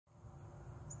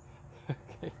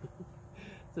Okay,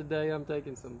 today I'm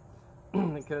taking some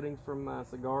cuttings from my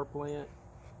cigar plant,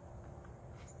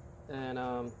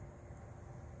 and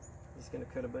just gonna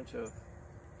cut a bunch of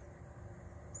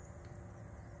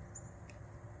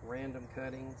random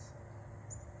cuttings,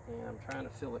 and I'm trying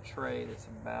to fill a tray that's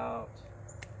about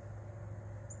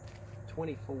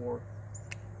 24,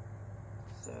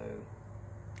 so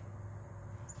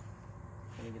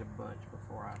I'm gonna get a bunch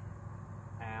before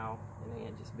ow, an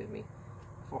ant just bit me,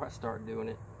 before I start doing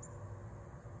it.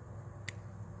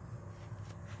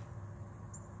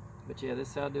 But yeah, this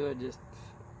is how I do it. Just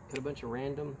cut a bunch of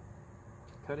random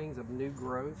cuttings of new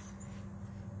growth,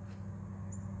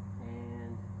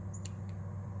 and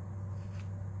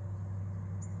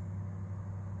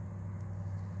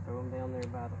throw them down there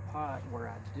by the pot where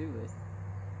I do it.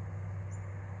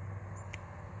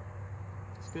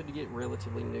 It's good to get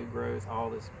relatively new growth. All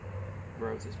this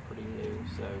growth is pretty new,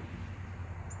 so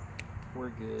we're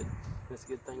good. It's a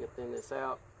good thing to thin this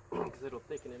out because it'll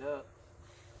thicken it up,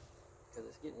 because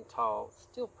it's getting tall. It's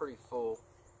still pretty full,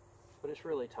 but it's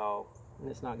really tall, and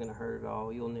it's not going to hurt at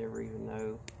all. You'll never even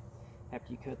know.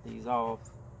 After you cut these off,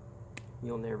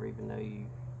 you'll never even know you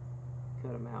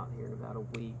cut them out here in about a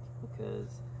week,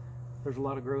 because there's a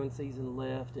lot of growing season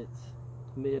left. It's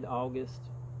mid-August.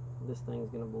 This thing's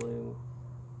going to bloom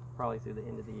probably through the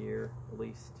end of the year, at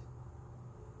least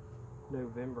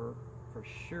November for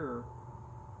sure,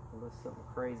 unless something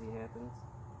crazy happens.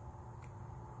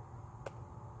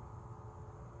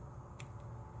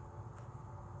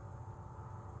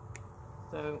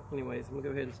 So anyways, I'm gonna go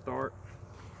ahead and start.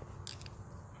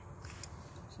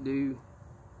 I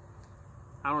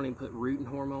don't even put rooting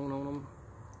hormone on them.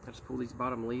 I just pull these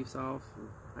bottom leaves off.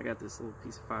 I got this little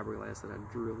piece of fiberglass that I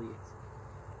drill these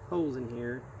holes in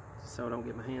here so I don't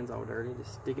get my hands all dirty.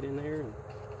 Just stick it in there and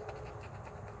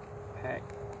pack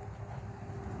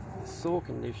the soil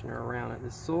conditioner around it.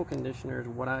 This soil conditioner is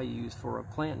what I use for a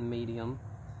planting medium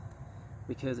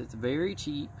because it's very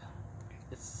cheap.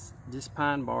 It's just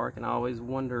pine bark, and I always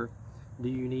wonder, do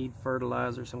you need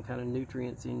fertilizer, some kind of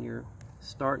nutrients in your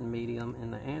starting medium?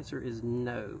 And the answer is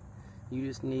no. You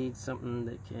just need something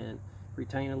that can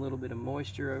retain a little bit of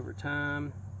moisture over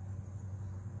time,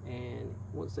 and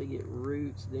once they get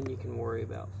roots, then you can worry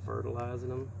about fertilizing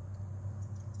them.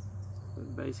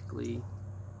 But basically,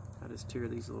 I just tear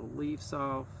these little leaves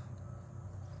off.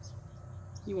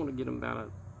 You want to get them about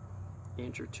an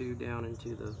inch or two down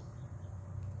into the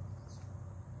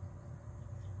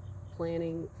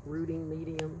planting rooting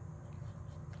medium.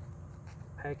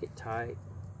 Pack it tight.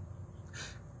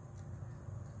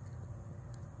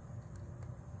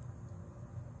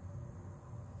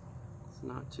 It's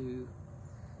not too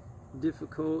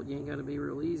difficult. You ain't got to be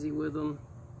real easy with them.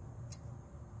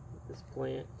 This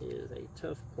plant is a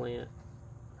tough plant.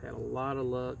 I've had a lot of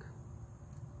luck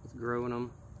with growing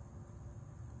them.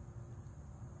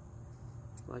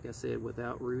 Like I said,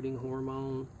 without rooting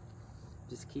hormone,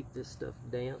 just keep this stuff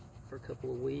damp for a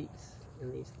couple of weeks,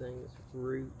 and these things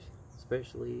root,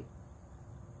 especially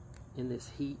in this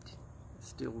heat. It's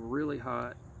still really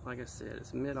hot. Like I said,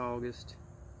 it's mid-August.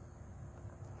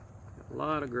 A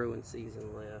lot of growing season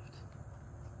left.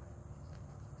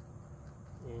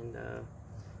 And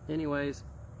anyways,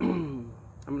 I'm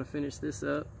gonna finish this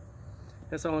up.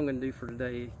 That's all I'm gonna do for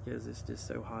today, because it's just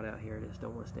so hot out here. I just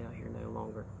don't want to stay out here no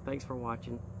longer. Thanks for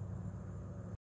watching.